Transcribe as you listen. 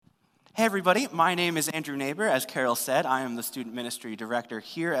Hey everybody, my name is Andrew Neighbor. As Carol said, I am the Student Ministry Director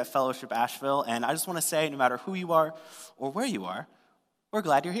here at Fellowship Asheville, and I just want to say, no matter who you are or where you are, we're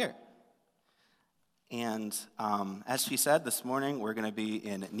glad you're here. And as she said, this morning we're going to be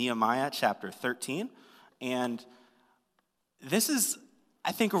in Nehemiah chapter 13, and this is,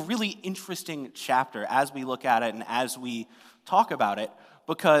 I think, a really interesting chapter as we look at it and as we talk about it,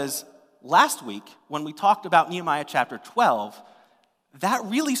 because last week, when we talked about Nehemiah chapter 12, that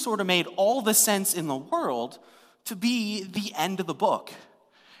really sort of made all the sense in the world to be the end of the book.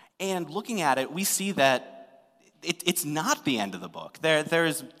 And looking at it, we see that it's not the end of the book.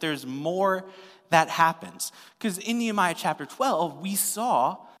 There's more that happens. Because in Nehemiah chapter 12, we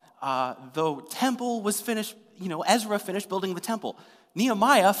saw the temple was finished, Ezra finished building the temple.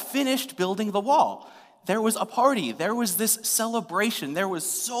 Nehemiah finished building the wall. There was a party. There was this celebration. There was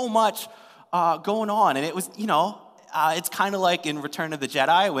so much going on. And it was, it's kind of like in Return of the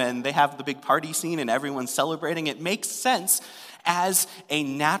Jedi when they have the big party scene and everyone's celebrating. It makes sense as a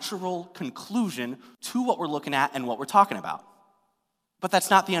natural conclusion to what we're looking at and what we're talking about. But that's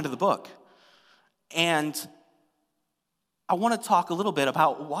not the end of the book. And I want to talk a little bit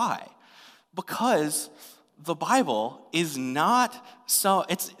about why. Because the Bible is not Star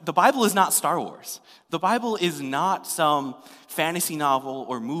Wars. The Bible is not some fantasy novel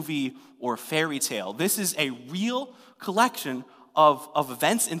or movie or fairy tale. This is a real collection of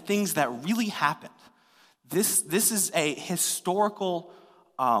events and things that really happened. This is a historical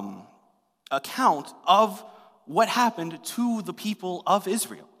account of what happened to the people of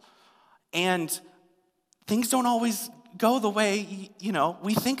Israel. And things don't always go the way,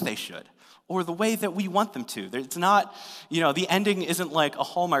 we think they should, or the way that we want them to. It's not, the ending isn't like a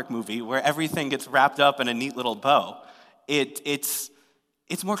Hallmark movie where everything gets wrapped up in a neat little bow. It's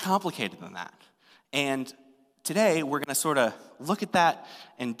more complicated than that. And today, we're going to sort of look at that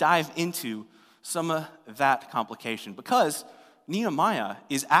and dive into some of that complication, because Nehemiah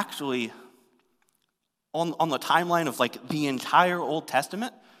is actually on the timeline of like the entire Old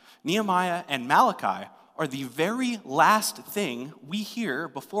Testament. Nehemiah and Malachi are the very last thing we hear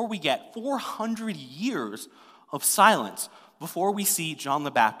before we get 400 years of silence before we see John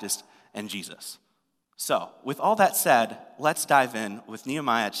the Baptist and Jesus. So, with all that said, let's dive in with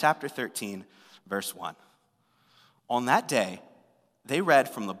Nehemiah chapter 13, verse 1. On that day, they read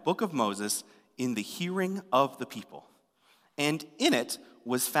from the book of Moses in the hearing of the people. And in it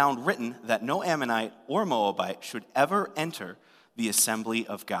was found written that no Ammonite or Moabite should ever enter the assembly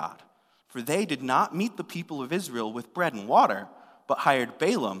of God. For they did not meet the people of Israel with bread and water, but hired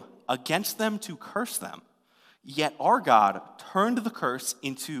Balaam against them to curse them. Yet our God turned the curse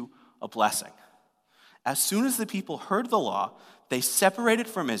into a blessing. As soon as the people heard the law, they separated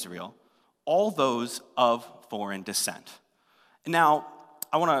from Israel all those of foreign descent. Now,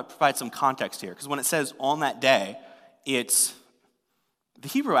 I want to provide some context here, because when it says on that day, the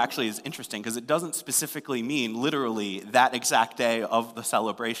Hebrew actually is interesting, because it doesn't specifically mean literally that exact day of the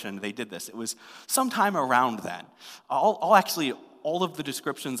celebration they did this. It was sometime around then. All of the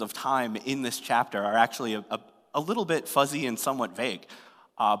descriptions of time in this chapter are actually a little bit fuzzy and somewhat vague.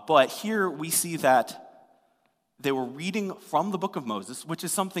 But here we see that they were reading from the book of Moses, which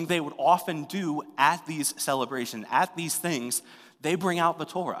is something they would often do at these celebrations, at these things. They bring out the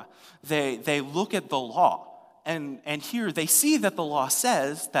Torah. They look at the law. And here they see that the law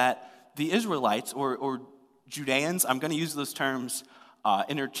says that the Israelites or Judeans, I'm going to use those terms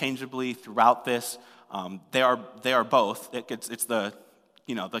interchangeably throughout this. They are both. It's the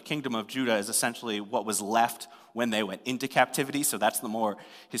kingdom of Judah is essentially what was left when they went into captivity. So that's the more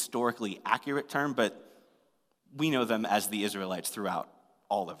historically accurate term, but we know them as the Israelites throughout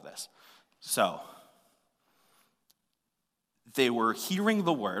all of this. So they were hearing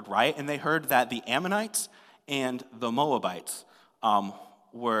the word, right? And they heard that the Ammonites and the Moabites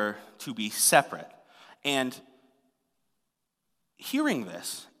were to be separate. And hearing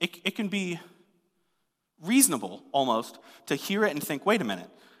this, it can be reasonable almost to hear it and think, wait a minute,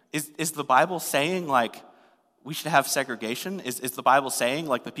 is the Bible saying like we should have segregation? Is the Bible saying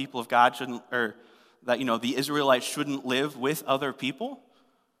like the people of God shouldn't, or that the Israelites shouldn't live with other people?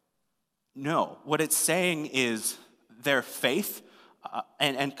 No, what it's saying is their faith,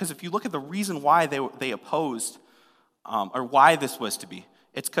 and because if you look at the reason why they opposed, or why this was to be,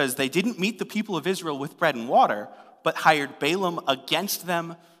 it's because they didn't meet the people of Israel with bread and water, but hired Balaam against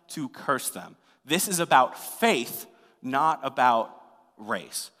them to curse them. This is about faith, not about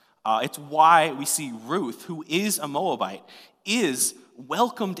race. It's why we see Ruth, who is a Moabite, is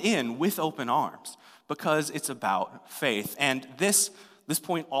welcomed in with open arms, because it's about faith. And this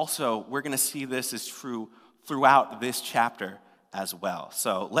point also, we're going to see this is true throughout this chapter as well.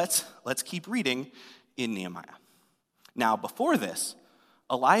 So let's keep reading in Nehemiah. Now, before this,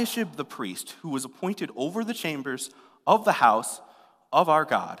 Eliashib the priest, who was appointed over the chambers of the house of our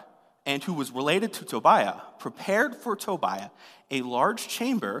God, and who was related to Tobiah, prepared for Tobiah a large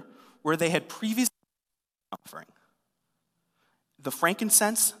chamber where they had previously offering the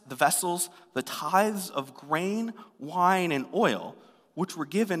frankincense, the vessels, the tithes of grain, wine, and oil, which were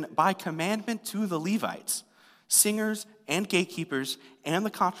given by commandment to the Levites, singers and gatekeepers, and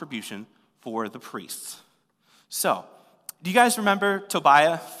the contribution for the priests. So, do you guys remember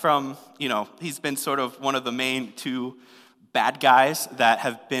Tobiah from, he's been sort of one of the main two bad guys that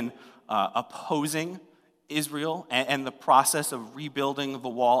have been opposing Israel and the process of rebuilding the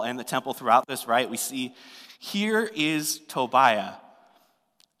wall and the temple throughout this, right? We see here is Tobiah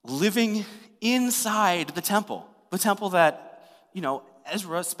living inside the temple that,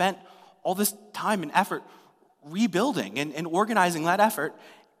 Ezra spent all this time and effort rebuilding and organizing that effort.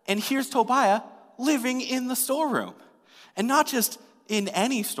 And here's Tobiah living in the storeroom. And not just in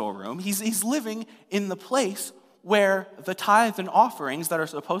any storeroom, he's living in the place where the tithes and offerings that are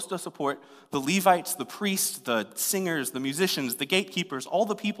supposed to support the Levites, the priests, the singers, the musicians, the gatekeepers, all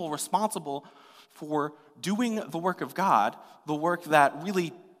the people responsible for doing the work of God, the work that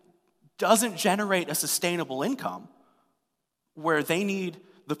really doesn't generate a sustainable income, where they need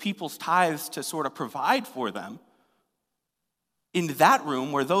the people's tithes to sort of provide for them. In that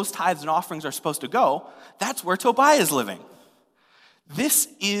room where those tithes and offerings are supposed to go, that's where Tobiah is living. This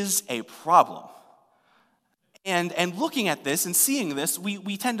is a problem. And looking at this and seeing this,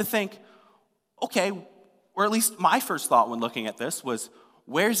 we tend to think, okay, or at least my first thought when looking at this was,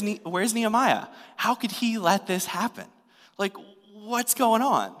 where's Nehemiah? How could he let this happen? Like, what's going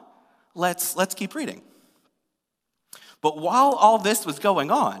on? Let's keep reading. But while all this was going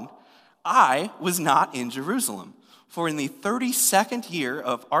on, I was not in Jerusalem. For in the 32nd year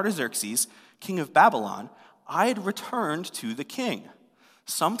of Artaxerxes, king of Babylon, I had returned to the king.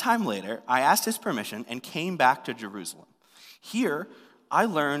 Sometime later, I asked his permission and came back to Jerusalem. Here, I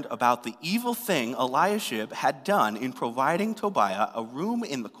learned about the evil thing Eliashib had done in providing Tobiah a room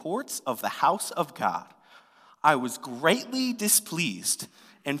in the courts of the house of God. I was greatly displeased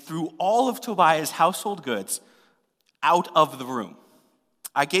and threw all of Tobiah's household goods out of the room.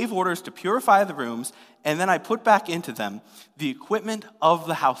 I gave orders to purify the rooms, and then I put back into them the equipment of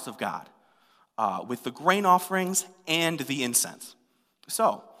the house of God, with the grain offerings and the incense.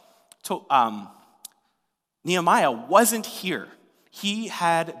 So, Nehemiah wasn't here. He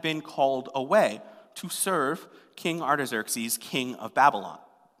had been called away to serve King Artaxerxes, king of Babylon.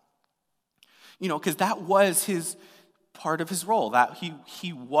 Because that was his part of his role, that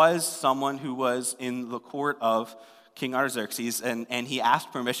he was someone who was in the court of King Artaxerxes, and he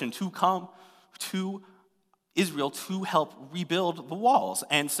asked permission to come to Israel to help rebuild the walls.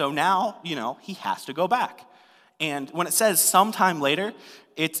 And so now, he has to go back. And when it says sometime later,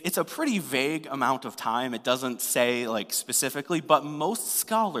 it's a pretty vague amount of time. It doesn't say specifically, but most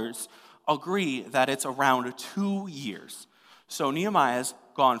scholars agree that it's around 2 years. So Nehemiah's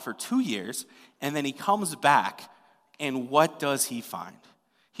gone for 2 years, and then he comes back, and what does he find?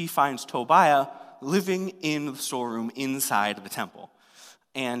 He finds Tobiah living in the storeroom inside the temple.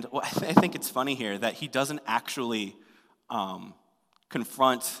 And I think it's funny here that he doesn't actually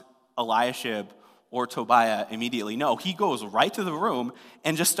confront Eliashib or Tobiah immediately. No, he goes right to the room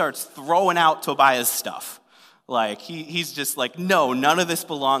and just starts throwing out Tobiah's stuff. He's just like, no, none of this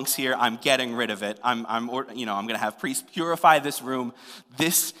belongs here. I'm getting rid of it. I'm going to have priests purify this room.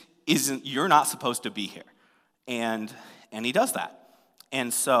 You're not supposed to be here. And he does that.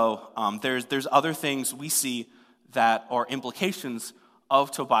 And so there's other things we see that are implications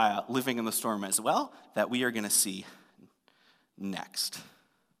of Tobiah living in the storm as well that we are going to see next.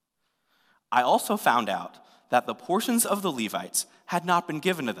 I also found out that the portions of the Levites had not been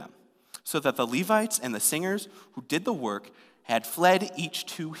given to them, so that the Levites and the singers who did the work had fled each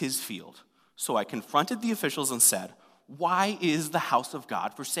to his field. So I confronted the officials and said, "Why is the house of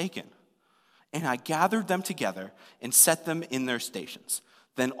God forsaken?" And I gathered them together and set them in their stations.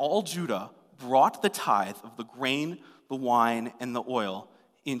 Then all Judah brought the tithe of the grain, the wine, and the oil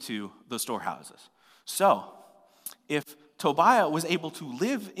into the storehouses. So, if Tobiah was able to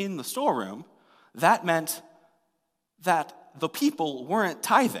live in the storeroom, that meant that the people weren't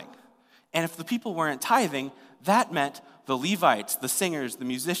tithing. And if the people weren't tithing, that meant the Levites, the singers, the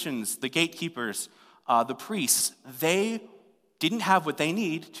musicians, the gatekeepers, the priests, they didn't have what they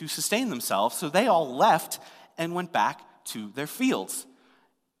need to sustain themselves, so they all left and went back to their fields.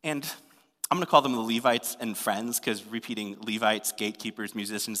 And I'm going to call them the Levites and friends, because repeating Levites, gatekeepers,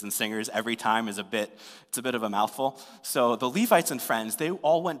 musicians, and singers every time is a bit of a mouthful. So the Levites and friends, they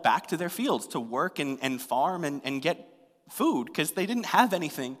all went back to their fields to work and farm and get food, because they didn't have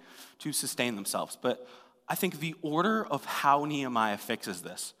anything to sustain themselves. But I think the order of how Nehemiah fixes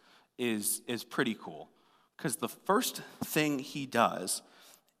this is pretty cool, because the first thing he does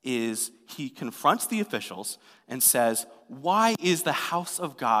is he confronts the officials and says, why is the house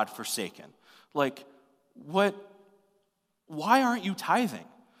of God forsaken? Like, why aren't you tithing?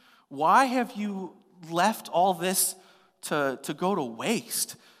 Why have you left all this to go to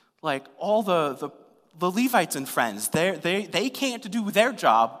waste? Like, all the Levites and friends, they can't do their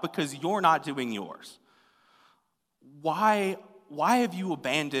job because you're not doing yours. Why have you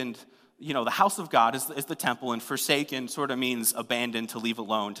abandoned, the house of God is the temple, and forsaken sort of means abandoned, to leave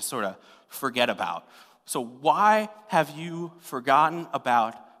alone, to sort of forget about. So why have you forgotten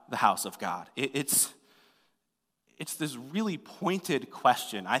about the house of God? It's this really pointed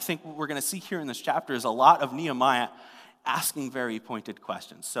question. I think what we're going to see here in this chapter is a lot of Nehemiah asking very pointed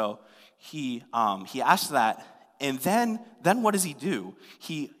questions. So he asks that, and then what does he do?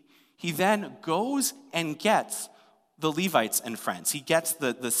 He then goes and gets the Levites and friends. He gets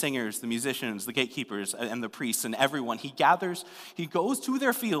the singers, the musicians, the gatekeepers, and the priests, and everyone. He goes to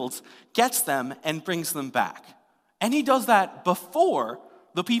their fields, gets them, and brings them back. And he does that before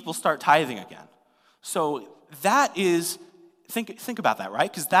the people start tithing again. So that is, think about that, right?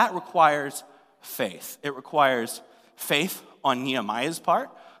 Because that requires faith. It requires faith on Nehemiah's part,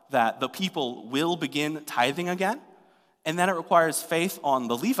 that the people will begin tithing again. And then it requires faith on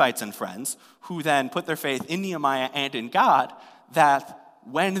the Levites and friends, who then put their faith in Nehemiah and in God, that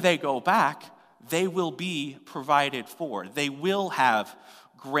when they go back, they will be provided for. They will have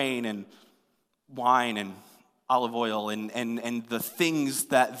grain and wine and olive oil and the things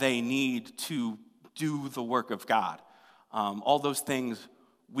that they need to do the work of God. All those things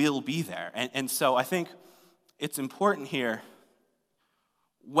will be there. And so I think it's important here,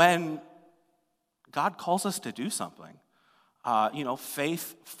 when God calls us to do something,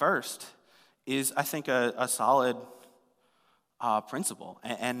 faith first is, I think, a solid principle.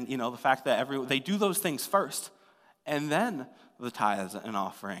 And the fact that they do those things first, and then the tithes and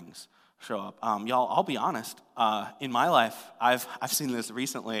offerings show up. Y'all, I'll be honest. In my life, I've seen this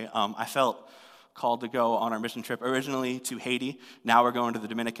recently. I felt called to go on our mission trip originally to Haiti. Now we're going to the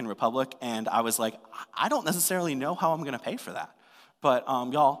Dominican Republic, and I was like, I don't necessarily know how I'm going to pay for that. But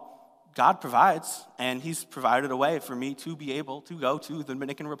y'all, God provides, and he's provided a way for me to be able to go to the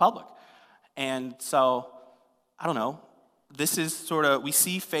Dominican Republic. And so, I don't know, this is sort of, we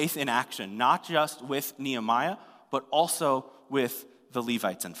see faith in action, not just with Nehemiah, but also with the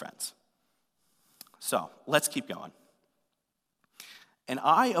Levites and friends. So, let's keep going. And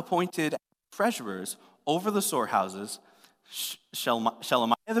I appointed treasurers over the storehouses,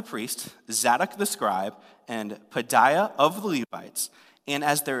 Shelemiah the priest, Zadok the scribe, and Pedaiah of the Levites, and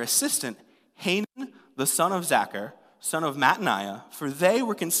as their assistant, Hanan the son of Zachar, son of Mattaniah, for they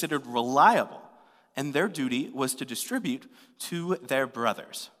were considered reliable, and their duty was to distribute to their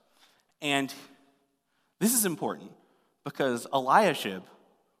brothers. And this is important, because Eliashib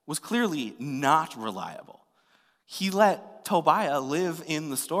was clearly not reliable. He let Tobiah live in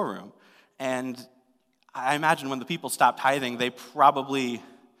the storeroom, and I imagine when the people stopped tithing, they probably,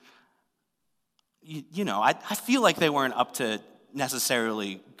 I feel like they weren't up to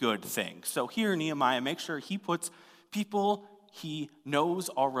necessarily good things. So here Nehemiah makes sure he puts people he knows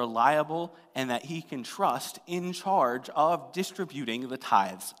are reliable and that he can trust in charge of distributing the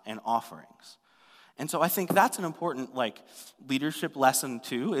tithes and offerings. And so I think that's an important leadership lesson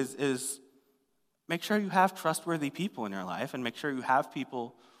too, is make sure you have trustworthy people in your life, and make sure you have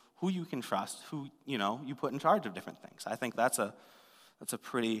people who you can trust, who you put in charge of different things. I think that's a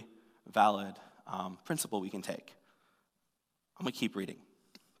pretty valid principle we can take. I'm going to keep reading.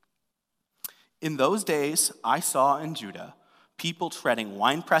 In those days, I saw in Judah people treading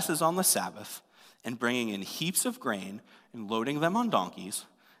wine presses on the Sabbath and bringing in heaps of grain and loading them on donkeys,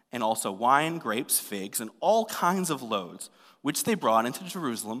 and also wine, grapes, figs, and all kinds of loads, which they brought into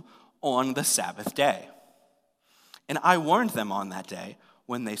Jerusalem on the Sabbath day. And I warned them on that day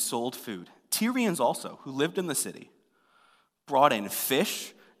when they sold food. Tyrians also, who lived in the city, brought in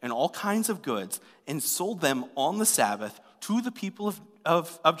fish and all kinds of goods and sold them on the Sabbath to the people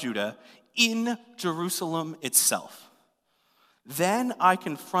of Judah in Jerusalem itself. Then I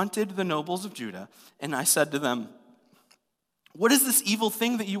confronted the nobles of Judah, and I said to them, "What is this evil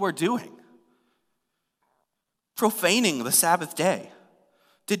thing that you are doing? Profaning the Sabbath day.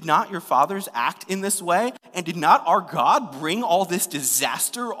 Did not your fathers act in this way? And did not our God bring all this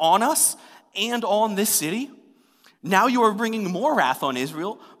disaster on us and on this city? Now you are bringing more wrath on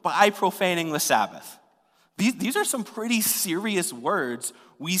Israel by profaning the Sabbath. These are some pretty serious words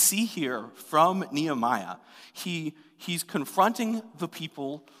we see here from Nehemiah. He's confronting the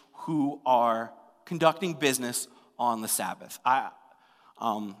people who are conducting business on the Sabbath.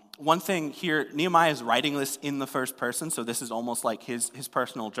 One thing here, Nehemiah is writing this in the first person, so this is almost like his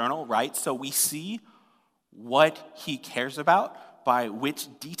personal journal, right? So we see what he cares about by which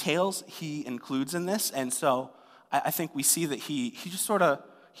details he includes in this. And so I think we see that he just sort of,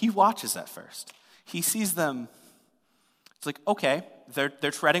 he watches at first. He sees them, it's like, okay, they're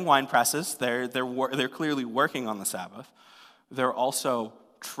treading wine presses. They're clearly working on the Sabbath. They're also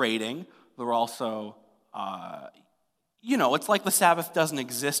trading. They're also, it's like the Sabbath doesn't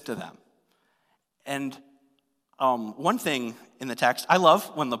exist to them. And one thing in the text, I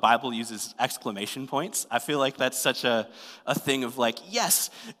love when the Bible uses exclamation points. I feel like that's such a thing of like, yes,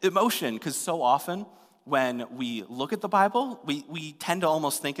 emotion, because so often when we look at the Bible, we tend to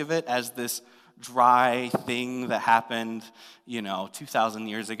almost think of it as this dry thing that happened, 2,000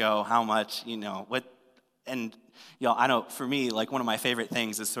 years ago, how much, what, and, I know for me, like one of my favorite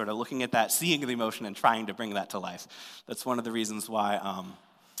things is sort of looking at that, seeing the emotion and trying to bring that to life. That's one of the reasons why,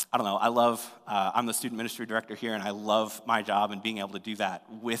 I'm the student ministry director here, and I love my job and being able to do that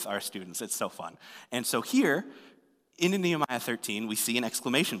with our students. It's so fun. And so here, in Nehemiah 13, we see an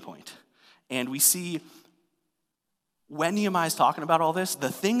exclamation point. And we see when Nehemiah's talking about all this,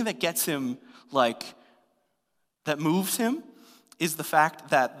 the thing that gets him, that moves him, is the fact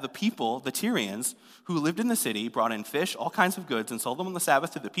that the people, the Tyrians, who lived in the city, brought in fish, all kinds of goods, and sold them on the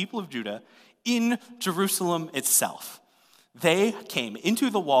Sabbath to the people of Judah in Jerusalem itself. They came into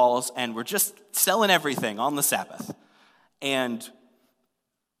the walls and were just selling everything on the Sabbath. And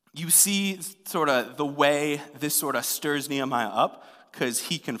you see sort of the way this sort of stirs Nehemiah up, because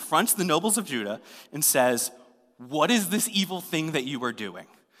he confronts the nobles of Judah and says, what is this evil thing that you are doing?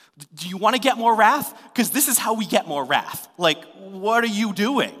 Do you want to get more wrath? Because this is how we get more wrath. Like, what are you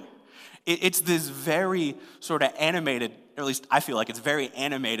doing? It's this very sort of animated, or at least I feel like it's very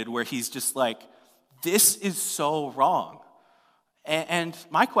animated, where he's just like, this is so wrong. And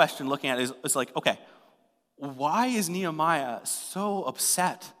my question looking at it is like, okay, why is Nehemiah so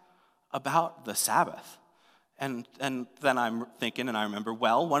upset about the Sabbath? And then I'm thinking, and I remember,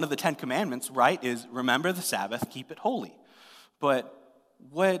 well, one of the 10 commandments, right, is remember the Sabbath, keep it holy. But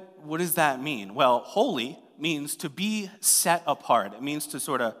what does that mean? Well, holy means to be set apart. It means to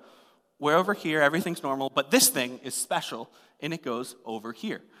sort of, we're over here, everything's normal, but this thing is special, and it goes over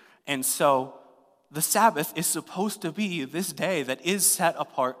here. And so the Sabbath is supposed to be this day that is set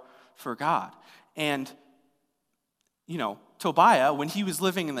apart for God. And, Tobiah, when he was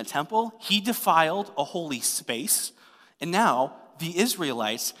living in the temple, he defiled a holy space. And now the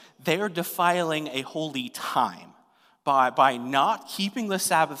Israelites, they're defiling a holy time by not keeping the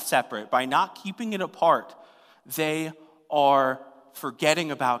Sabbath separate, by not keeping it apart. They are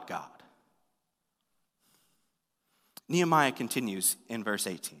forgetting about God. Nehemiah continues in verse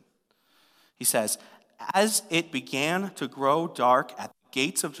 18. He says, as it began to grow dark at the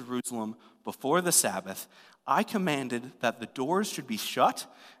gates of Jerusalem before the Sabbath, I commanded that the doors should be shut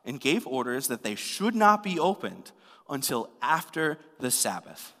and gave orders that they should not be opened until after the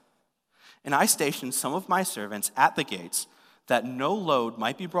Sabbath. And I stationed some of my servants at the gates that no load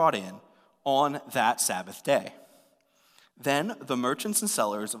might be brought in on that Sabbath day. Then the merchants and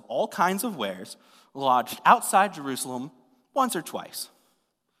sellers of all kinds of wares lodged outside Jerusalem once or twice.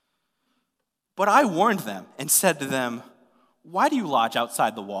 But I warned them and said to them, why do you lodge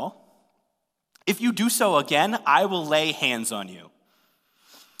outside the wall? If you do so again, I will lay hands on you.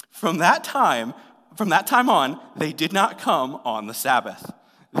 From that time on, they did not come on the Sabbath.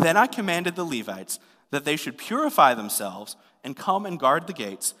 Then I commanded the Levites that they should purify themselves and come and guard the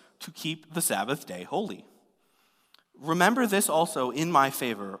gates to keep the Sabbath day holy. Remember this also in my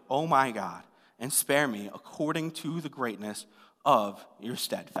favor, O my God, and spare me according to the greatness of your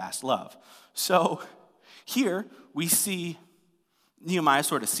steadfast love. So here we see Nehemiah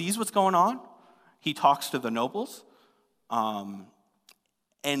sort of sees what's going on. He talks to the nobles. And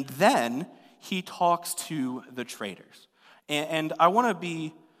then he talks to the traders. And I want to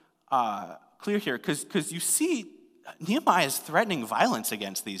be clear here, because you see Nehemiah is threatening violence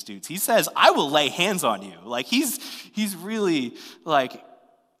against these dudes. He says, I will lay hands on you. Like, he's really, like,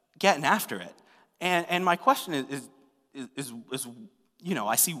 getting after it. And my question is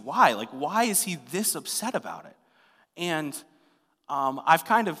I see why. Like, why is he this upset about it? And I've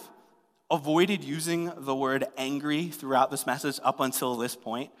kind of avoided using the word angry throughout this message up until this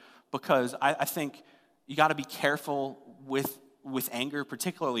point, because I think you got to be careful with with anger,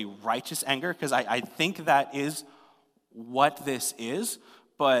 particularly righteous anger, because I think that is what this is.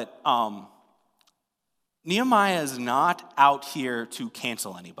 But Nehemiah is not out here to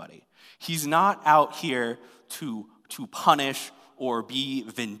cancel anybody. He's not out here to punish or be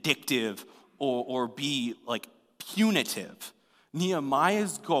vindictive or be like punitive.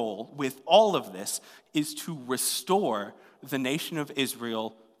 Nehemiah's goal with all of this is to restore the nation of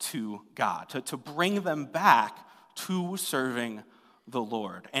Israel to God, to bring them back to serving the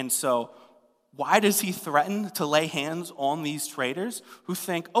Lord. And so why does he threaten to lay hands on these traders who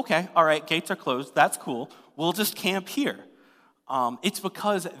think, okay, all right, gates are closed, that's cool, we'll just camp here? It's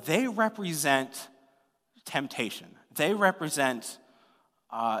because they represent temptation. They represent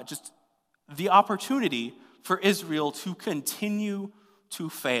just the opportunity for Israel to continue to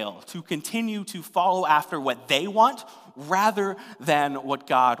fail, to continue to follow after what they want rather than what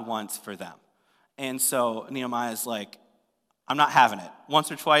God wants for them. And so Nehemiah's like, I'm not having it.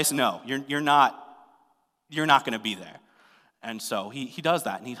 Once or twice, no, you're not going to be there. And so he does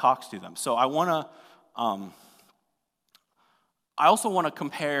that, and he talks to them. So I also want to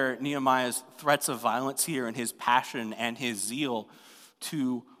compare Nehemiah's threats of violence here and his passion and his zeal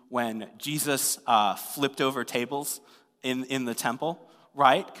to when Jesus flipped over tables in the temple,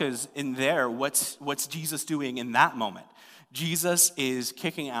 right? Because in there, what's Jesus doing in that moment? Jesus is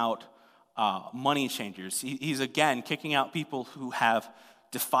kicking out money changers. He's again kicking out people who have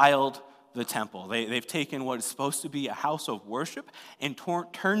defiled the temple. They've taken what is supposed to be a house of worship and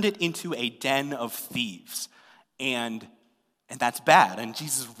turned it into a den of thieves. And that's bad. And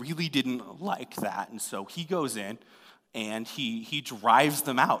Jesus really didn't like that. And so he goes in and he drives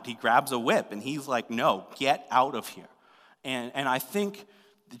them out. He grabs a whip and he's like, no, get out of here. And I think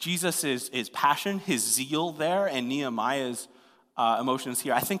Jesus' passion, his zeal there, and Nehemiah's emotions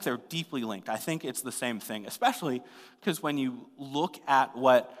here, I think they're deeply linked. I think it's the same thing, especially because when you look at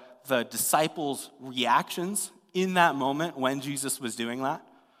what the disciples' reactions in that moment when Jesus was doing that,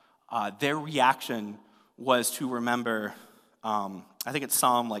 their reaction was to remember, I think it's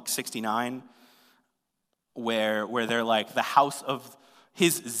Psalm 69, where they're like, the house of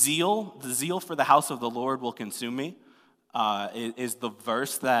his zeal, the zeal for the house of the Lord will consume me, is the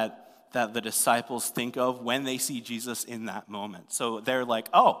verse that the disciples think of when they see Jesus in that moment. So they're like,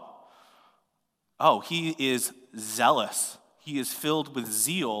 oh, he is zealous. He is filled with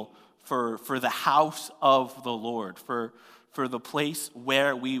zeal for the house of the Lord, for the place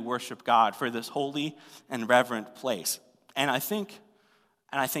where we worship God, for this holy and reverent place. And I think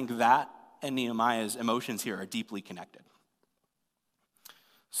that and Nehemiah's emotions here are deeply connected.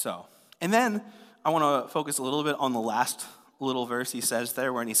 So, and then I want to focus a little bit on the last little verse he says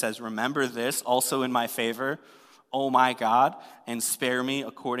there, when he says, remember this also in my favor, O my God, and spare me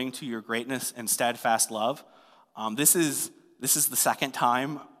according to your greatness and steadfast love. This is the second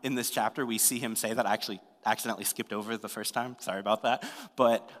time in this chapter we see him say that. I actually accidentally skipped over the first time. Sorry about that.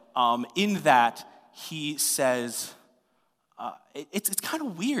 But in that, he says, it's kind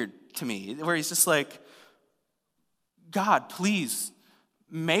of weird to me, where he's just like, God, please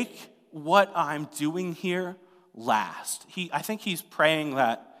make what I'm doing here last. I think he's praying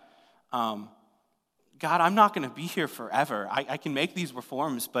that, God, I'm not going to be here forever. I can make these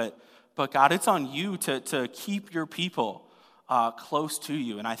reforms, but God, it's on you to keep your people close to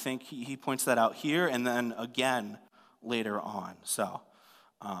you. And I think he points that out here and then again later on. So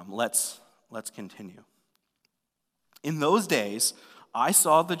let's continue. In those days, I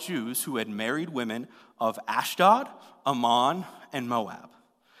saw the Jews who had married women of Ashdod, Ammon, and Moab.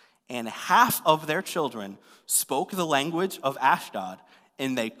 And half of their children spoke the language of Ashdod,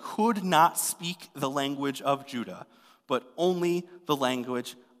 and they could not speak the language of Judah, but only the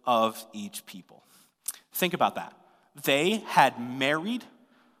language of each people. Think about that. They had married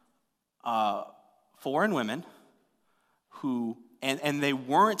foreign women and they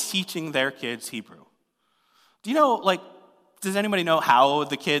weren't teaching their kids Hebrew. Do you know, does anybody know how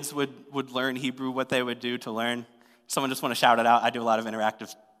the kids would learn Hebrew, what they would do to learn? Someone just want to shout it out? I do a lot of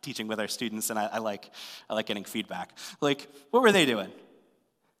interactive teaching with our students, and I like getting feedback. What were they doing?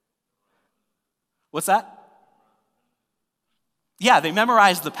 What's that? Yeah, they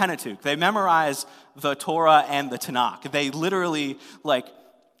memorized the Pentateuch. They memorized the Torah and the Tanakh. They literally,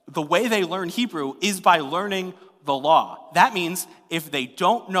 the way they learn Hebrew is by learning the law. That means if they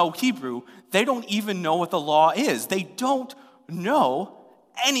don't know Hebrew, they don't even know what the law is. They don't know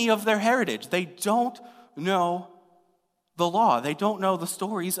any of their heritage. They don't know the law. They don't know the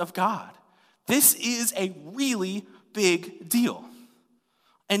stories of God. This is a really big deal.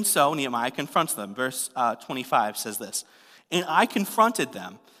 And so Nehemiah confronts them. Verse 25 says this, and I confronted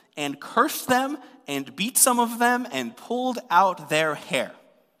them and cursed them and beat some of them and pulled out their hair.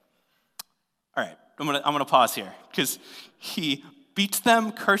 All right, I'm gonna pause here because he beats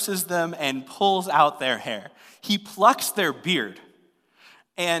them, curses them, and pulls out their hair. He plucks their beard.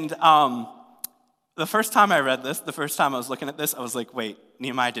 And the first time I read this, the first time I was looking at this, I was like, wait,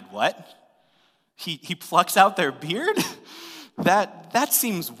 Nehemiah did what? He plucks out their beard? That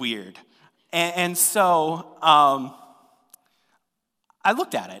seems weird. And so I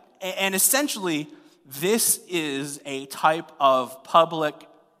looked at it, and essentially this is a type of public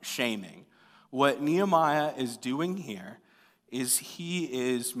shaming. What Nehemiah is doing here is he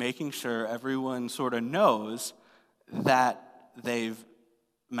is making sure everyone sort of knows that they've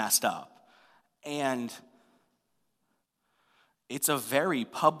messed up. And it's a very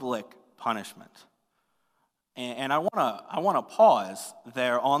public punishment. And I want to pause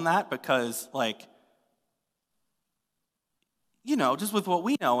there on that because, like, you know, just with what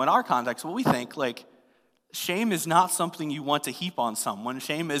we know in our context, what we think, like, shame is not something you want to heap on someone.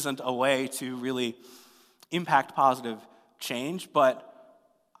 Shame isn't a way to really impact positive change. But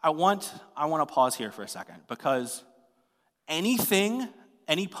I want to pause here for a second because any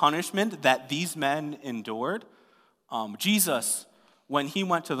punishment that these men endured, Jesus, when he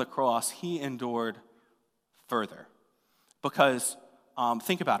went to the cross, he endured further. Because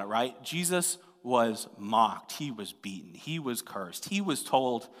think about it, right? Jesus was mocked, he was beaten, he was cursed, he was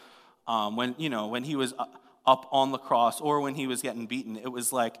told when he was up on the cross or when he was getting beaten, it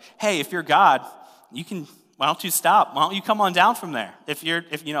was like, hey, if you're God, why don't you stop? Why don't you come on down from there? If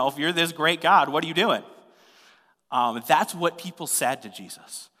you're this great God, what are you doing? That's what people said to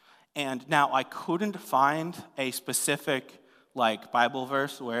Jesus. And now I couldn't find a specific Bible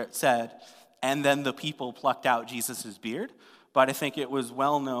verse where it said, and then the people plucked out Jesus' beard. But I think it was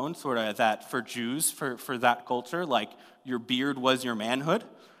well known sort of that for Jews, for that culture, your beard was your manhood.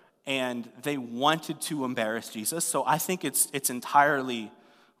 And they wanted to embarrass Jesus. So I think it's entirely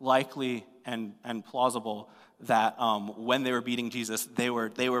likely and plausible that when they were beating Jesus, they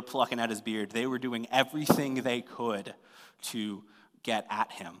were plucking at his beard. They were doing everything they could to get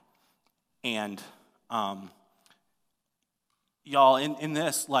at him. And y'all, in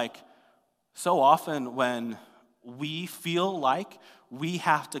this, so often when we feel like we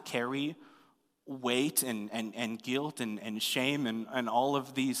have to carry weight and guilt and shame and all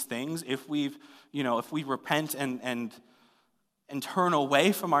of these things, if we repent and turn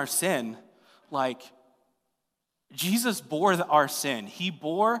away from our sin, Jesus bore our sin. He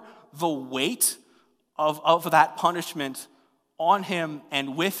bore the weight of that punishment on him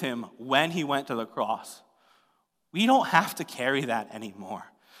and with him when he went to the cross. We don't have to carry that anymore.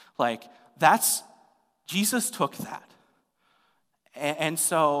 Jesus took that. And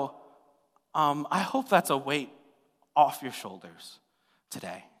so I hope that's a weight off your shoulders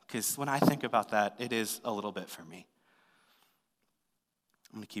today, because when I think about that, it is a little bit for me.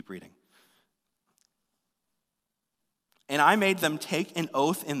 I'm going to keep reading. And I made them take an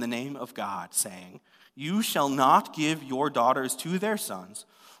oath in the name of God, saying, you shall not give your daughters to their sons,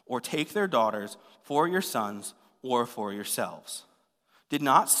 or take their daughters for your sons or for yourselves. Did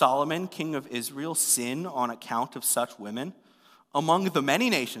not Solomon, king of Israel, sin on account of such women? Among the many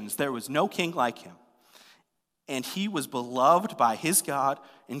nations, there was no king like him. And he was beloved by his God,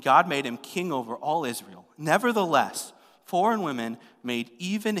 and God made him king over all Israel. Nevertheless, foreign women made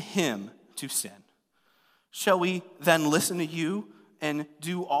even him to sin. Shall we then listen to you and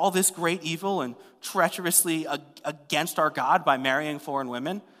do all this great evil and treacherously against our God by marrying foreign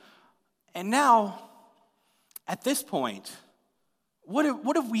women? And now, at this point,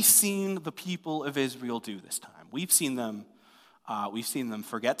 what have we seen the people of Israel do this time? We've seen them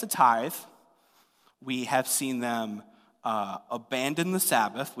forget to tithe. We have seen them abandon the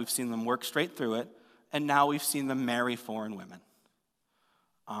Sabbath. We've seen them work straight through it. And now we've seen them marry foreign women.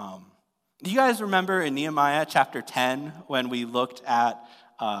 Do you guys remember in Nehemiah chapter 10 when we looked at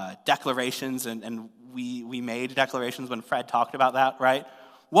declarations and we made declarations when Fred talked about that, right?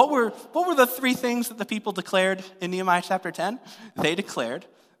 What were the three things that the people declared in Nehemiah chapter 10? They declared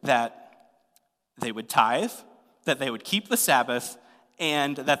that they would tithe, that they would keep the Sabbath,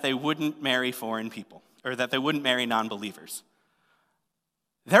 and that they wouldn't marry foreign people, or that they wouldn't marry non-believers.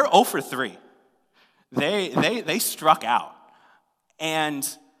 They're 0 for 3. They struck out. And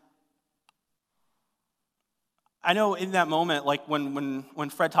I know in that moment, when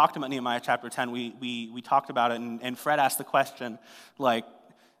Fred talked about Nehemiah chapter 10, we talked about it, and Fred asked the question,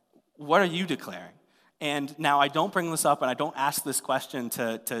 what are you declaring? And now I don't bring this up, and I don't ask this question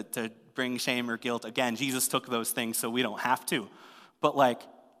to bring shame or guilt. Again, Jesus took those things, so we don't have to. But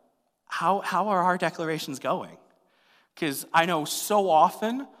how are our declarations going? Because I know so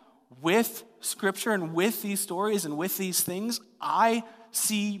often with Scripture and with these stories and with these things, I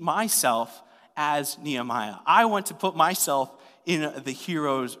see myself as Nehemiah. I want to put myself in the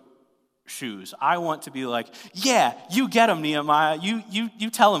hero's shoes. I want to be like, yeah, you get him, Nehemiah. You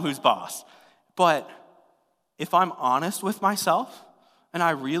tell him who's boss. But if I'm honest with myself and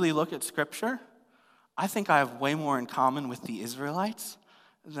I really look at Scripture, I think I have way more in common with the Israelites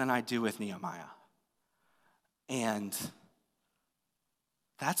than I do with Nehemiah. And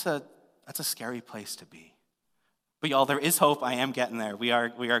that's a scary place to be. But y'all, there is hope. I am getting there. We are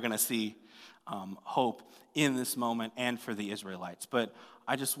going to see hope in this moment and for the Israelites. But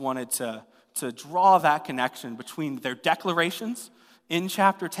I just wanted to draw that connection between their declarations in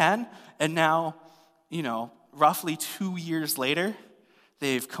chapter 10 and now, roughly 2 years later,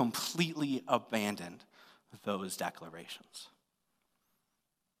 they've completely abandoned those declarations.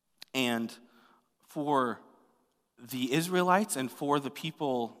 And for the Israelites and for the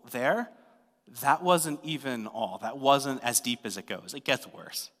people there, that wasn't even all. That wasn't as deep as it goes. It gets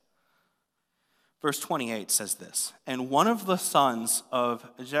worse. Verse 28 says this, "And one of the sons of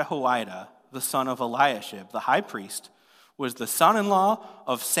Jehoiada, the son of Eliashib, the high priest, was the son-in-law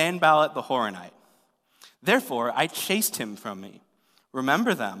of Sanballat the Horonite. Therefore I chased him from me.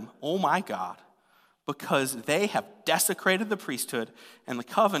 Remember them, O my God, because they have desecrated the priesthood and the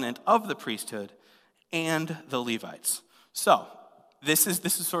covenant of the priesthood and the Levites." So, this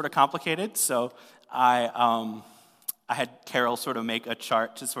is sort of complicated. So I had Carol sort of make a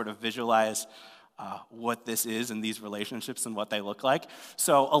chart to sort of visualize what this is and these relationships and what they look like.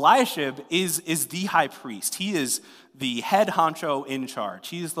 So Eliashib is the high priest. He is the head honcho in charge.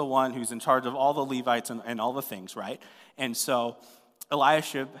 He is the one who's in charge of all the Levites and all the things, right? And so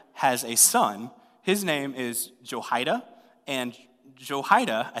Eliashib has a son. His name is Jehoiada. And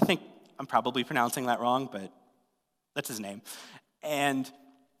Jehoiada, I think I'm probably pronouncing that wrong, but that's his name. And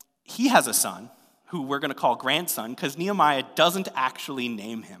he has a son who we're going to call grandson because Nehemiah doesn't actually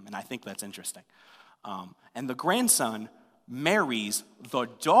name him, and I think that's interesting. And the grandson marries the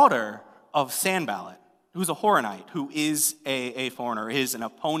daughter of Sanballat, who's a Horonite, who is a foreigner, is an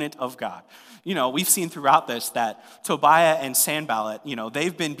opponent of God. We've seen throughout this that Tobiah and Sanballat,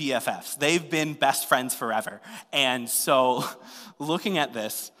 they've been BFFs. They've been best friends forever. And so looking at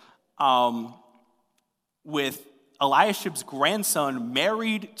this, with Eliashib's grandson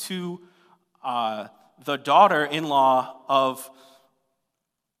married to the daughter-in-law of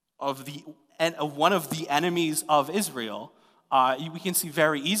one of the enemies of Israel, we can see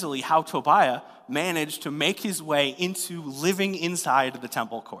very easily how Tobiah managed to make his way into living inside the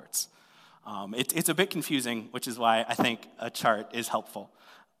temple courts. It's a bit confusing, which is why I think a chart is helpful.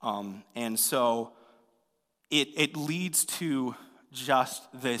 And so it leads to just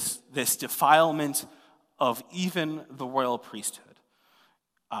this defilement of even the royal priesthood.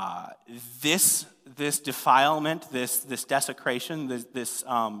 This defilement, this desecration, this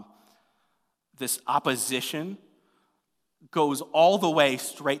opposition goes all the way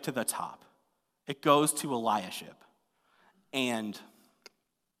straight to the top. It goes to Eliashib. And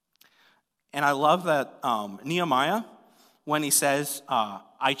I love that Nehemiah, when he says,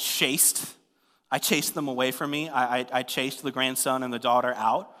 I chased them away from me, I chased the grandson and the daughter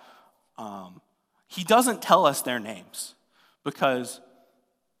out, he doesn't tell us their names because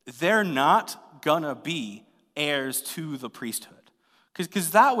they're not gonna be heirs to the priesthood.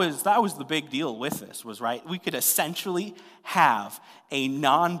 Because that was the big deal with this, was right? We could essentially have a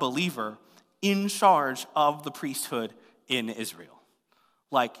non-believer in charge of the priesthood in Israel.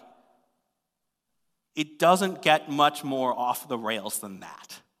 Like, it doesn't get much more off the rails than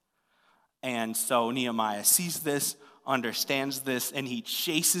that. And so Nehemiah sees this, understands this, and he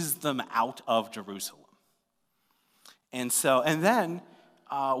chases them out of Jerusalem. And then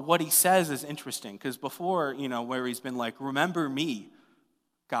what he says is interesting, because before, where he's been like, remember me,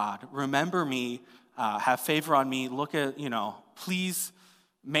 God, remember me, have favor on me, look at, please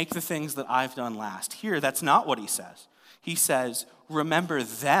make the things that I've done last. Here, that's not what he says. He says, remember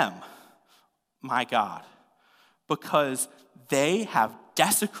them, my God, because they have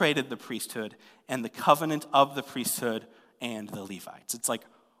desecrated the priesthood and the covenant of the priesthood and the Levites. It's like,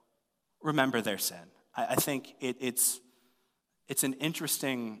 remember their sin. I think it's an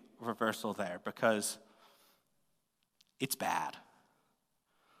interesting reversal there because it's bad.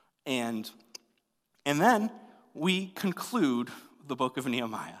 And then we conclude the book of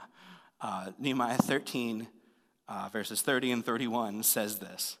Nehemiah. Nehemiah 13, verses 30 and 31 says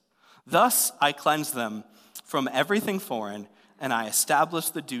this: "Thus I cleansed them from everything foreign, and I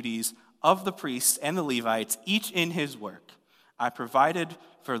established the duties of the priests and the Levites, each in his work. I provided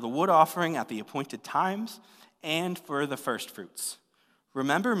for the wood offering at the appointed times and for the first fruits.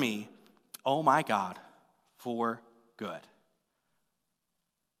 Remember me, oh my God, for good.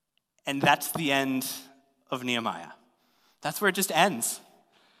 And that's the end of Nehemiah. That's where it just ends.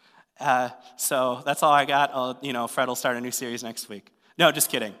 So that's all I got. Fred will start a new series next week. No, just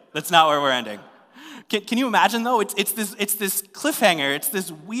kidding. That's not where we're ending. Can you imagine, though? It's this cliffhanger. It's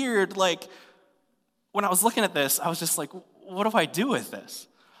this weird, when I was looking at this, I was just like, what do I do with this?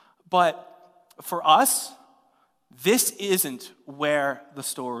 But for us, this isn't where the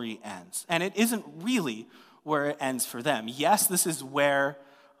story ends. And it isn't really where it ends for them. Yes, this is where,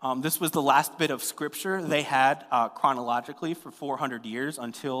 this was the last bit of scripture they had chronologically for 400 years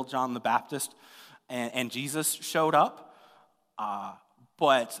until John the Baptist and Jesus showed up.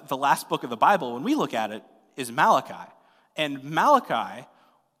 But the last book of the Bible, when we look at it, is Malachi. And Malachi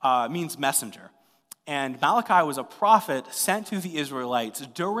means messenger. And Malachi was a prophet sent to the Israelites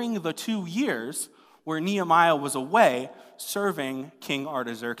during the 2 years where Nehemiah was away serving King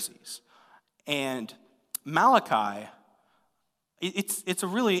Artaxerxes. And Malachi, it's a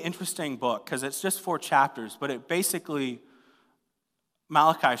really interesting book because it's just 4 chapters, but it basically,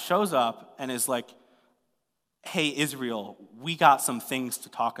 Malachi shows up and is like, hey, Israel, we got some things to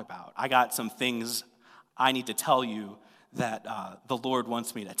talk about. I got some things I need to tell you that the Lord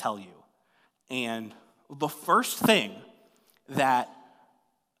wants me to tell you. And the first thing that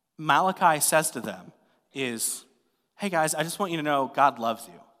Malachi says to them is, hey guys, I just want you to know God loves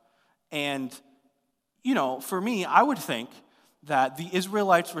you. And, for me, I would think that the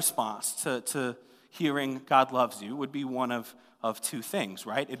Israelites' response to hearing God loves you would be one of 2 things,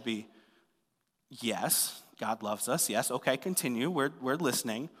 right? It'd be, yes, God loves us. Yes, okay, continue. We're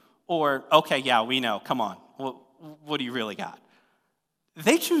listening. Or, okay, yeah, we know. Come on. What do you really got?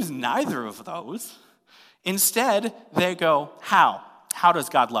 They choose neither of those. Instead, they go, how? How does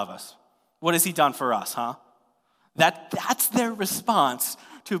God love us? What has he done for us, huh? That's their response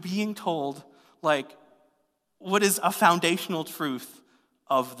to being told, what is a foundational truth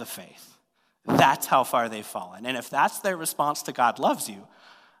of the faith. That's how far they've fallen. And if that's their response to God loves you,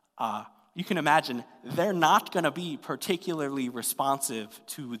 you can imagine they're not going to be particularly responsive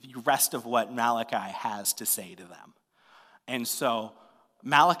to the rest of what Malachi has to say to them. And so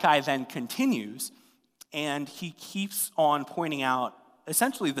Malachi then continues, and he keeps on pointing out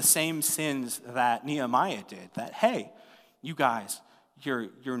essentially the same sins that Nehemiah did. That, hey, you guys,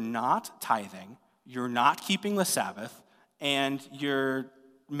 you're not tithing, you're not keeping the Sabbath, and you're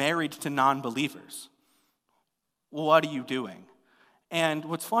married to non-believers. What are you doing? And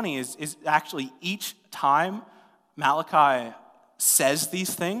what's funny is actually each time Malachi says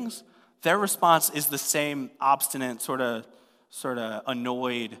these things, their response is the same obstinate, sort of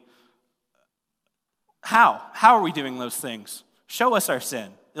annoyed. How? How are we doing those things? Show us our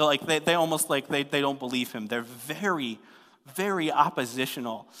sin. They almost they don't believe him. They're very, very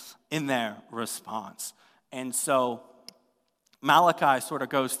oppositional in their response. And so Malachi sort of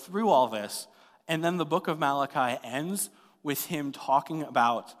goes through all this, and then the book of Malachi ends with him talking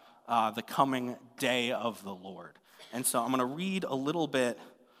about the coming day of the Lord. And so I'm going to read a little bit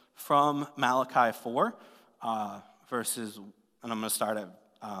from Malachi 4, verses, and I'm going to start at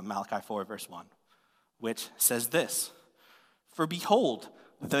Malachi 4, verse 1, which says this: For behold,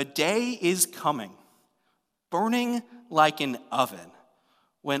 the day is coming, burning like an oven,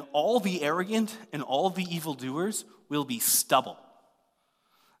 when all the arrogant and all the evildoers will be stubble.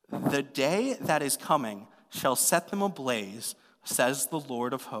 The day that is coming shall set them ablaze, says the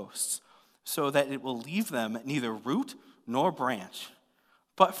Lord of hosts, so that it will leave them neither root nor branch.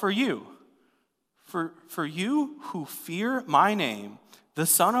 But for you who fear my name, the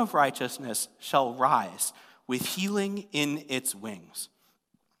Son of Righteousness shall rise with healing in its wings.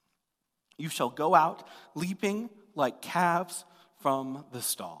 You shall go out leaping like calves from the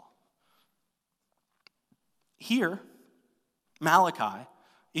stall. Here, Malachi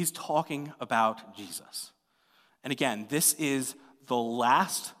is talking about Jesus. And again, this is the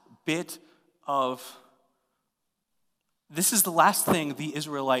last thing the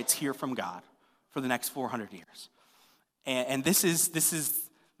Israelites hear from God for the next 400 years. And this is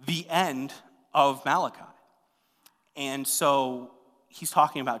the end of Malachi. And so he's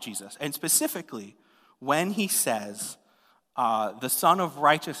talking about Jesus. And specifically, when he says, the Son of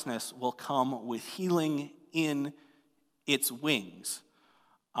Righteousness will come with healing in its wings.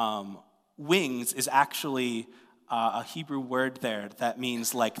 Wings is actually a Hebrew word there that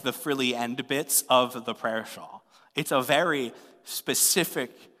means like the frilly end bits of the prayer shawl. It's a very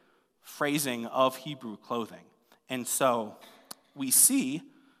specific phrasing of Hebrew clothing. And so we see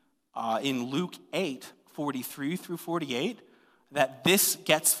in Luke 8:43 through 48 that this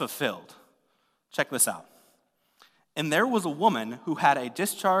gets fulfilled. Check this out. And there was a woman who had a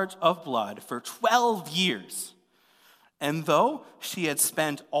discharge of blood for 12 years. And though she had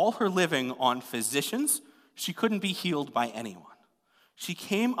spent all her living on physicians, she couldn't be healed by anyone. She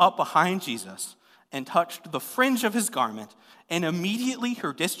came up behind Jesus and touched the fringe of his garment, and immediately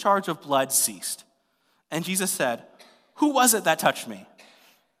her discharge of blood ceased. And Jesus said, "Who was it that touched me?"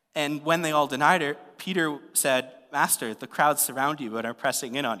 And when they all denied it, Peter said, "Master, the crowds surround you and are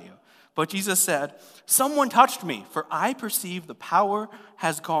pressing in on you." But Jesus said, "Someone touched me, for I perceive the power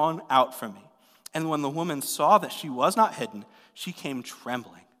has gone out from me." And when the woman saw that she was not hidden, she came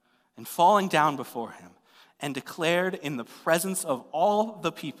trembling and falling down before him and declared in the presence of all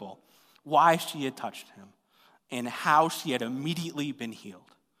the people why she had touched him and how she had immediately been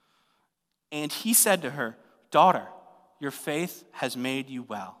healed. And he said to her, "Daughter, your faith has made you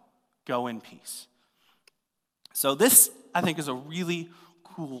well. Go in peace." So this, I think, is a really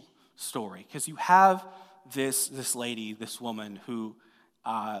cool story because you have this lady, this woman who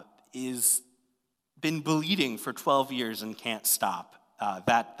is been bleeding for 12 years and can't stop.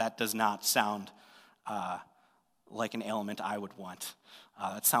 That does not sound like an ailment I would want.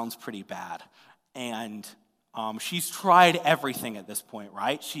 That sounds pretty bad. And she's tried everything at this point,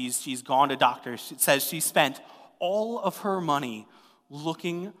 right? She's gone to doctors. It says she spent all of her money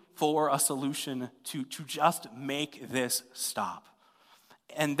looking for a solution to just make this stop.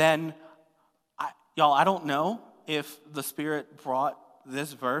 And then, I don't know if the Spirit brought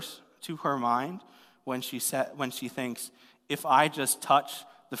this verse to her mind when she thinks, if I just touch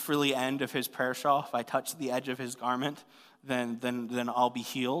the frilly end of his prayer shawl, if I touch the edge of his garment, then I'll be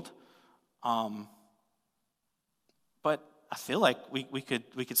healed. But I feel like we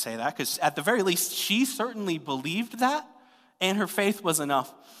could say that because at the very least, she certainly believed that, and her faith was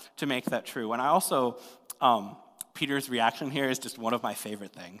enough to make that true. And I also, Peter's reaction here is just one of my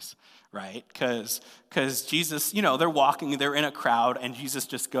favorite things, right? Because Jesus, they're walking, they're in a crowd, and Jesus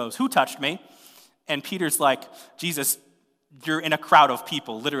just goes, "Who touched me?" And Peter's like, "Jesus, you're in a crowd of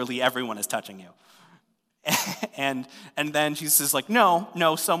people. Literally everyone is touching you." and then Jesus is like,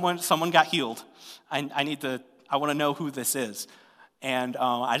 no, someone got healed. I want to know who this is. And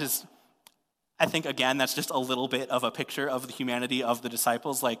I think, again, that's just a little bit of a picture of the humanity of the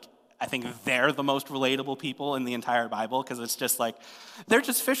disciples. Like, I think they're the most relatable people in the entire Bible because it's just like, they're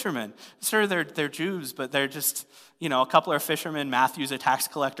just fishermen. Sure, they're Jews, but they're just, a couple are fishermen. Matthew's a tax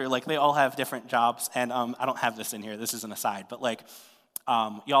collector. Like, they all have different jobs. And I don't have this in here. This is an aside. But,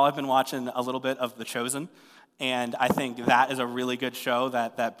 y'all have been watching a little bit of The Chosen. And I think that is a really good show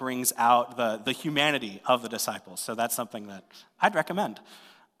that brings out the humanity of the disciples. So that's something that I'd recommend.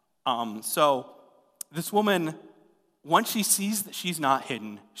 So this woman, once she sees that she's not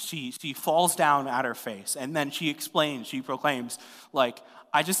hidden, she falls down at her face, and then she proclaims,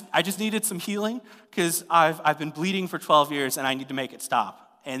 I just needed some healing because I've been bleeding for 12 years and I need to make it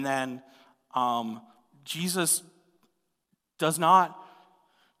stop. And then Jesus does not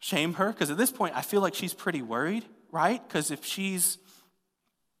shame her, because at this point I feel like she's pretty worried, right? Because if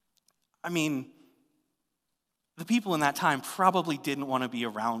the people in that time probably didn't want to be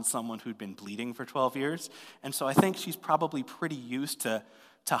around someone who'd been bleeding for 12 years. And so I think she's probably pretty used to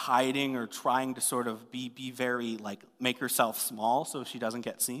hiding or trying to sort of be very, make herself small so she doesn't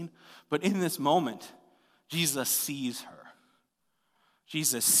get seen. But in this moment, Jesus sees her.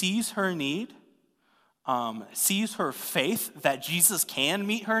 Jesus sees her need, sees her faith that Jesus can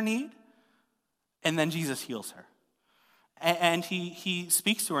meet her need, and then Jesus heals her. And he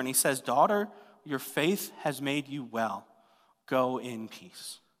speaks to her and he says, "Daughter, your faith has made you well. Go in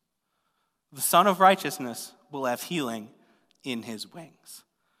peace. The Son of Righteousness will have healing in his wings."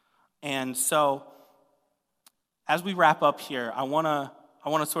 And so, as we wrap up here, I want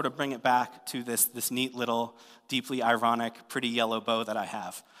to sort of bring it back to this neat little, deeply ironic, pretty yellow bow that I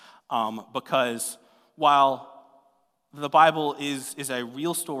have, because while the Bible is a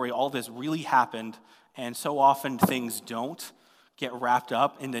real story, all this really happened, and so often things don't get wrapped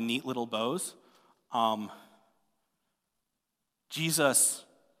up into neat little bows. Jesus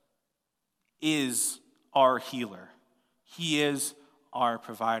is our healer. He is our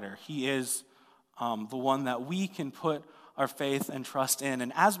provider. He is the one that we can put our faith and trust in.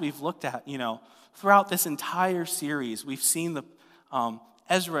 And as we've looked at, throughout this entire series, we've seen the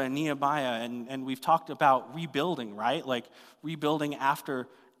Ezra and Nehemiah, and we've talked about rebuilding, right? Like rebuilding after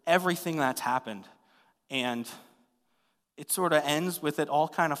everything that's happened. And it sort of ends with it all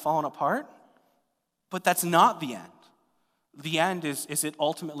kind of falling apart. But that's not the end. The end is it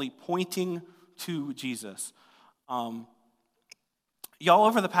ultimately pointing to Jesus. Y'all,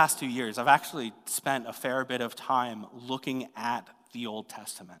 over the past 2 years, I've actually spent a fair bit of time looking at the Old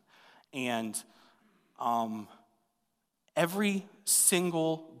Testament. And Every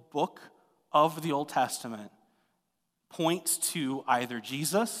single book of the Old Testament points to either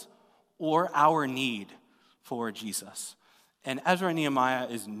Jesus or our need for Jesus. And Ezra and Nehemiah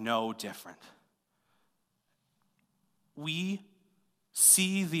is no different. We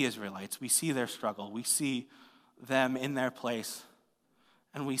see the Israelites, we see their struggle, we see them in their place,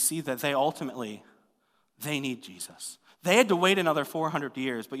 and we see that they need Jesus. They had to wait another 400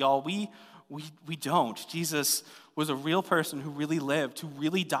 years, but y'all, we don't. Jesus was a real person who really lived, who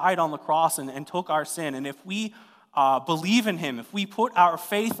really died on the cross and took our sin. And if we believe in him, if we put our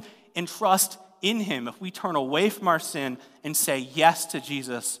faith and trust in him, if we turn away from our sin and say yes to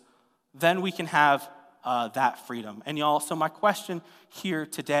Jesus, then we can have that freedom. And y'all, so my question here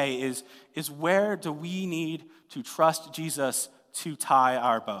today is where do we need to trust Jesus to tie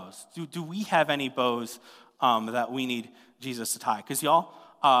our bows? Do we have any bows that we need Jesus to tie? Because y'all,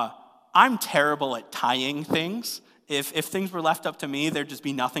 I'm terrible at tying things. If things were left up to me, there'd just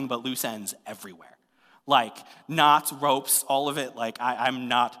be nothing but loose ends everywhere. Like knots, ropes, all of it. Like I'm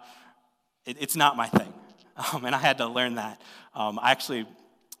not, it's not my thing. And I had to learn that.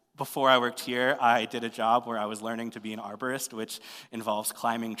 Before I worked here, I did a job where I was learning to be an arborist, which involves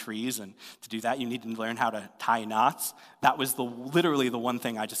climbing trees. And to do that, you need to learn how to tie knots. That was literally the one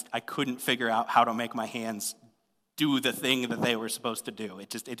thing I couldn't figure out how to make my hands do the thing that they were supposed to do. It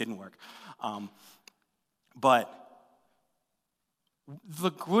didn't work. But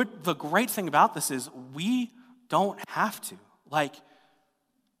the great thing about this is we don't have to. Like,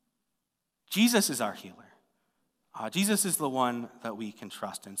 Jesus is our healer. Jesus is the one that we can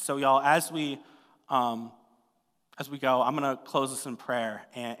trust in. So, y'all, as we go, I'm going to close this in prayer.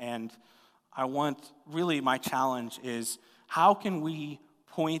 And my challenge is, how can we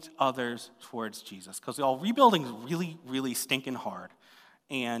point others towards Jesus? Because, y'all, rebuilding is really, really stinking hard.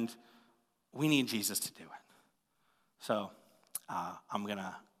 And we need Jesus to do it. So, I'm going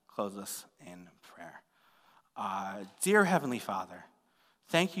to close this in prayer. Dear Heavenly Father,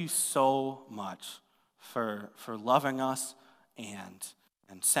 thank you so much for loving us and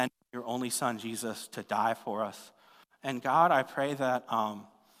sending your only son, Jesus, to die for us. And God, I pray that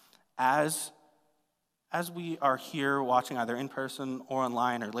as we are here watching either in person or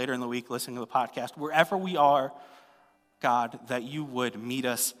online or later in the week listening to the podcast, wherever we are, God, that you would meet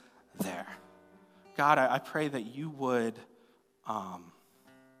us there. God, I pray that you would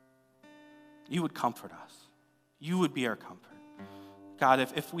comfort us. You would be our comfort. God,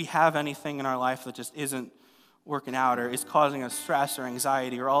 if we have anything in our life that just isn't working out or is causing us stress or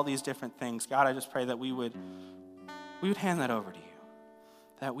anxiety or all these different things, God, I just pray that we would hand that over to you,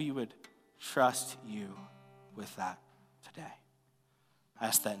 that we would trust you with that today. I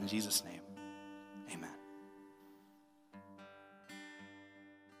ask that in Jesus' name. Amen.